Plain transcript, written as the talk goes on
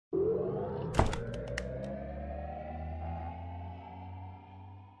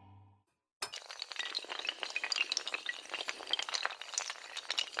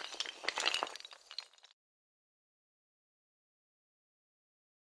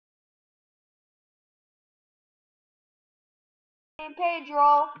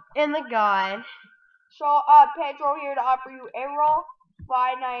Pedro in the god. So, Pedro here to offer you agerio,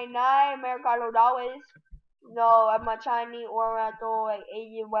 $5.99 Americano dollars. No, I'm not Chinese or like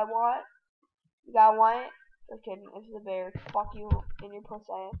Asian web want. You got one? Just kidding, it's the bear. Fuck you in your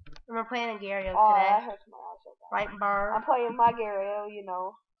pussy. And we're playing agerio Oh, today. that hurts my ass so bad. Right, Bar? I'm playing my agerio, you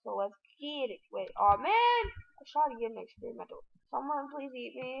know. So let's get it. Wait, oh man! I tried to get an experimental. Someone please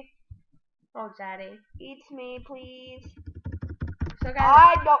eat me. Oh, daddy. Eats me, please. So guys,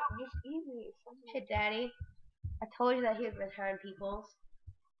 I don't just eat me. Shit, daddy. I told you that he would return peoples.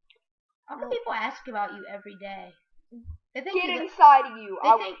 How come people ask about you every day? They think get inside of you.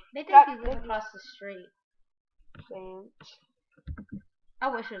 They think you live across the street. Same. I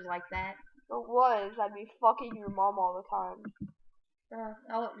wish it was like that. It was. I'd be fucking your mom all the time.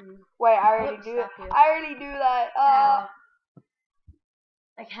 I wouldn't. Wait, I already do it. I already do that.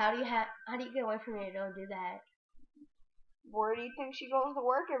 Like, how do you get away from me and don't do that? Where do you think she goes to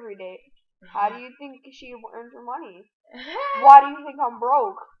work every day? How do you think she earns her money? Why do you think I'm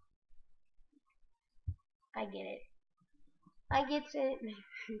broke? I get it. I get it.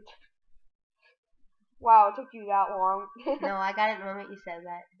 Wow, it took you that long. No, I got it the moment you said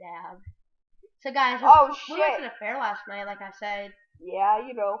that, Dad. So guys, we went to the fair last night, like I said. Yeah,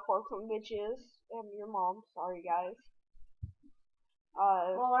 you know, for some bitches and your mom. Sorry, guys.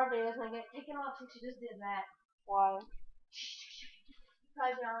 Well, our video's gonna get taken off since you just did that. Why?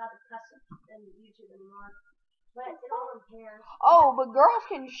 Probably not allowed to cuss in YouTube anymore. But it all impairs. Oh, but girls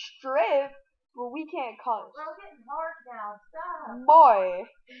can strip, but we can't cuss. We're getting hard now. Stop. Boy,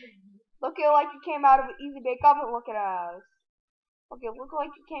 looking like you came out of an easy bake oven looking ass. Okay, looking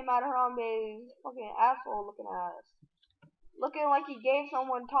like you came out of Harambe's fucking asshole looking ass. Looking like you gave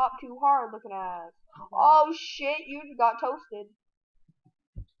someone top too hard looking ass. Oh shit, you got toasted.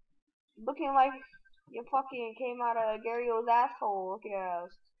 Looking like you fucking came out of Agerio's asshole looking ass.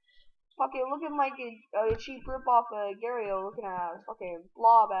 Fucking looking like a cheap ripoff of Agerio looking ass. Fucking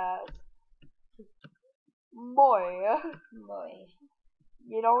blob ass. Boy. Boy.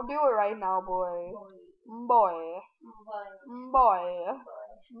 You don't do it right now, boy. Boy. Boy. Boy.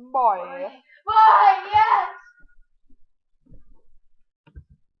 Boy. Boy, yes!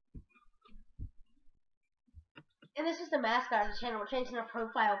 And this is the mascot of the channel. We're changing our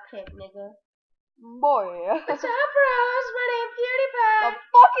profile pic, nigga. Boy. What's up, bros? My name's PewDiePie. The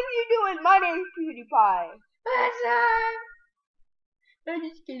fuck is you doing? My name's PewDiePie. What's up? I'm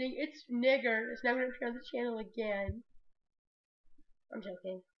just kidding. It's nigger. It's never gonna appear on the channel again. I'm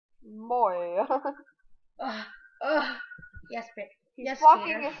joking. Boy. Yes, bitch. He's yes, fucking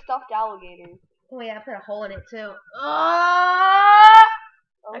Peter. a stuffed alligator. Oh yeah, I put a hole in it too. Oh,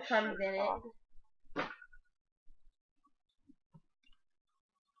 I crumbed in it.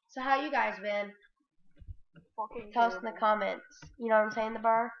 So how you guys been? Fucking Tell us in the comments. You know what I'm saying, the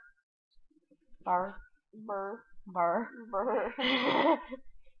bar? Bar. Burr. Bar. Burr.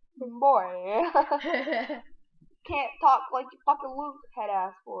 Boy. Can't talk like you fucking Luke, head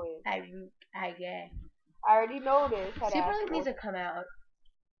ass boy. I guess. I already know this, head ass Super League boy. needs to come out.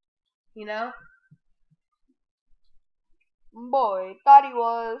 You know? Boy, thought he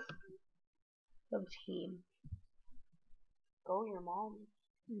was. Go team. Go your mom.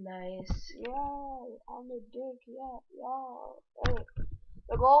 Nice. Yeah, I'm a dick, yeah. Hey,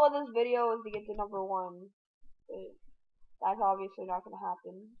 the goal of this video is to get to #1. But that's obviously not gonna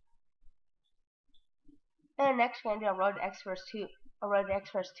happen. And the next one, do a Road to X First 2, a Road to X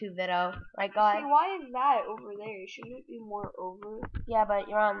First 2 video, right, guys? See, why is that over there? Shouldn't it be more over? Yeah, but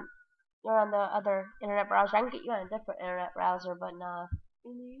you're on the other internet browser. I can get you on a different internet browser, but nah.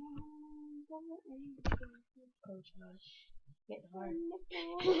 Oh gosh, getting hard.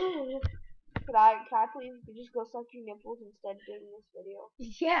 Can I please just go suck your nipples instead of doing this video?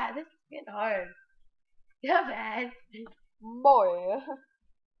 Yeah, this is getting hard. Not bad. Boy.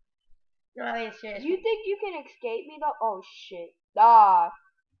 No, I mean, seriously. You think you can escape me though? Oh shit. Ah.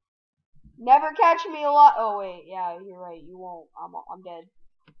 Never catch me alive. Oh wait, yeah, you're right. You won't. I'm dead.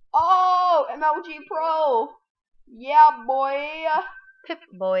 Oh, MLG Pro. Yeah, boy. Pip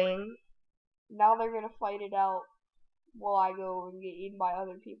boing. Now they're gonna fight it out while I go and get eaten by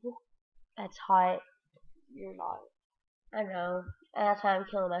other people. That's hot. You're not. I know. And that's why I'm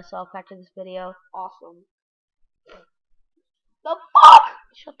killing myself after this video. Awesome. The fuck?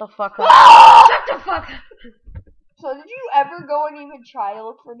 Shut the fuck up. Shut the fuck up. So did you ever go and even try to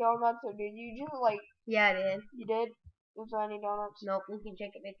look for donuts, or did you just like? Yeah, I did. You did? Was there any donuts? Nope. We can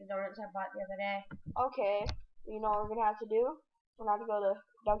check it with the donuts I bought the other day. Okay. You know what we're gonna have to do? We're gonna have to go to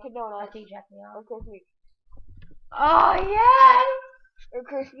Dunkin' Donuts. I think you checked me out. Or Krispy. Oh yes. Or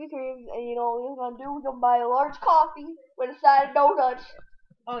Krispy Kremes, and you know what we're gonna do? We're gonna buy a large coffee with a side of donuts.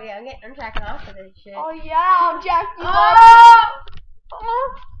 Oh yeah, I'm jacking off for this shit. Oh yeah, I'll jack you off.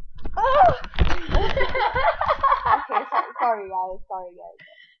 Okay, sorry guys.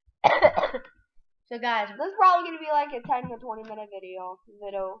 So guys, this is probably gonna be like a 10 to 20 minute video,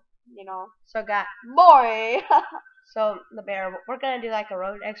 you know. So guys, boy. so the bear, we're gonna do like a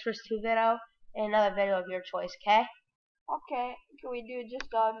Road Extras 2 video and another video of your choice, okay? Okay, can we do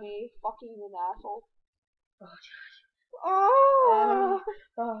just me fucking an asshole? Oh,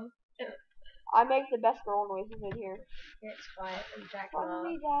 Oh. I make the best girl noises in here. It's quiet. I'm jacking Fuck off.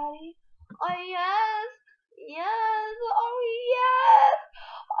 me, daddy. Oh yes, yes, oh yes,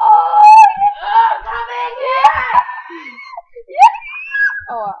 oh yes, coming yes, yes.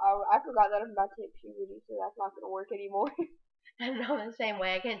 Oh, I forgot that I'm about to hit puberty, so that's not gonna work anymore. I'm not the same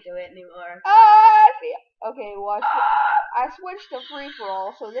way. I can't do it anymore. See. Okay, well I switched to free for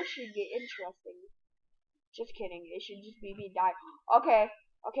all, so this should get interesting. Just kidding. It should just be me dying. Okay,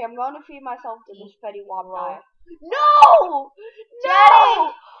 I'm going to feed myself to this Fetty Wap guy. No!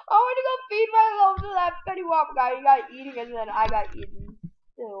 Daddy! I want to go feed myself to that Fetty Wap guy. He got eating and then I got eaten.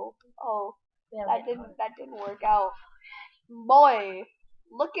 Still. Oh, Yeah, that didn't work out. Boy,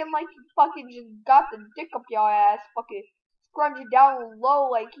 looking like you fucking just got the dick up your ass. Fucking scrunch it down low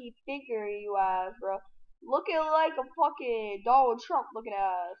like he thinker you ass, bro. Looking like a fucking Donald Trump looking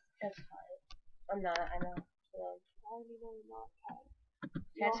ass. That's fine. I'm not. I know.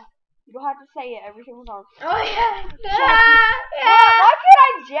 You don't have to say it every single time. Oh yeah. Why can't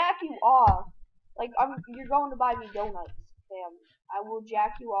I jack you off? Like you're going to buy me donuts, fam. I will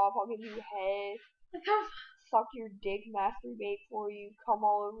jack you off. I'll give you head, suck your dick, masturbate for you, come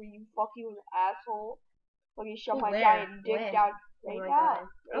all over you, fuck you in the asshole. Fucking shove my giant dick down right now.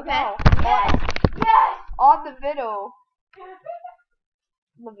 Okay. Yes. On the video.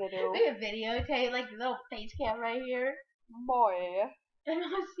 Make a video, okay, like the little face cam right here. Boy. And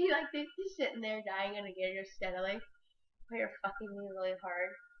I'll see like they're just sitting there dying on a gator steadily. Oh, you're fucking me really hard.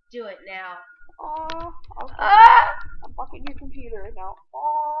 Do it now. I'm fucking your computer right now.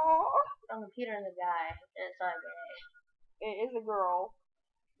 My computer's a guy, and it's not gay. It is a girl.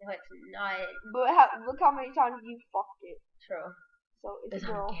 No, it's not. But look how many times you fucked it. True. So it's a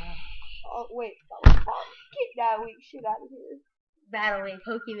girl. Gay. Oh wait, get that weak shit out of here. Battling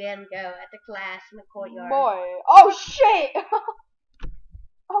Pokemon Go at the class in the courtyard. Boy. Oh shit!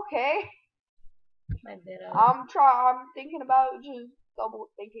 Okay. My video. I'm thinking about just double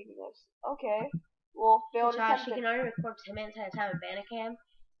thinking this. Okay. Well, failed Josh, attempt. you can only record 10 minutes at a time in Bandicam.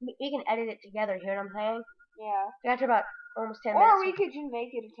 We can edit it together, you know what I'm saying? Yeah. After about almost 10 minutes. Or we could just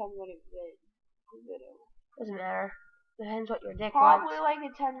make it a 10-minute video. Doesn't matter. Depends what your dick Probably wants. like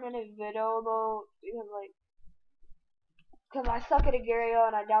a 10-minute video though, because I suck at agerio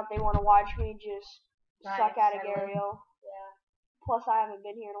and I doubt they want to watch me just suck at agerio. Yeah. Plus I haven't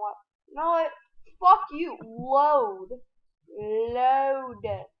been here in a while. You know what? Fuck you. Load.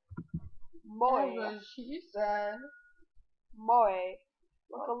 Boy. That's what she said. Boy.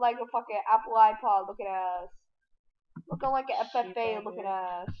 Looking like a fucking Apple iPod looking ass. Looking like an FFA looking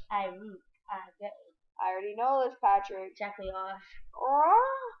ass. I get it. I already know this, Patrick. Jack me off.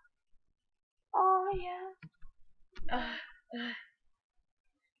 Oh yeah.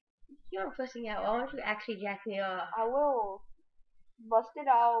 You aren't pussing out. Why don't you actually jack me off? I will. Bust it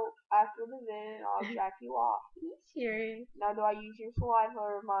out after the vid and I'll jack you off. Are you serious? Now do I use your saliva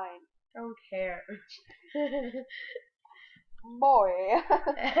or mine? I don't care. Boy.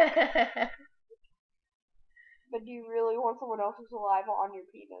 But do you really want someone else's saliva on your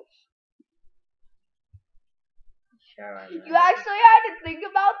penis? Sure, I know. You actually had to think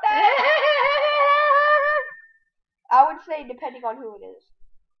about that? I would say depending on who it is.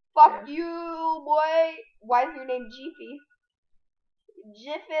 Fuck you, boy. Why is your name Jiffy?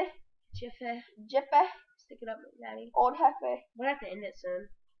 Jiffy. Stick it up, daddy. Old Hefe. We're gonna have to end it soon.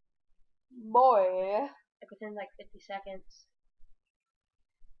 Boy. Like within like 50 seconds.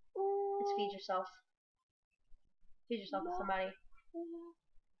 Just feed yourself. Feed yourself to somebody.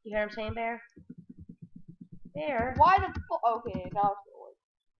 You hear what I'm saying, Bear? Bear. Why the fuck? Okay, now it's gonna work.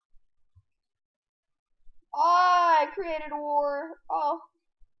 I created a war.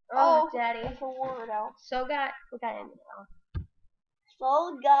 Oh, daddy. It's a war now. So we got end it now.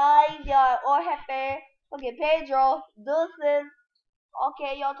 So guys, Old Hefe. Okay, Pedro. Deuces.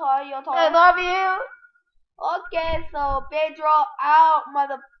 Okay, your turn. I love you. Okay, so Pedro out,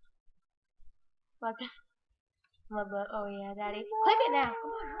 mother. Oh yeah, daddy. Click it now.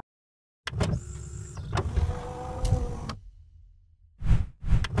 Come on.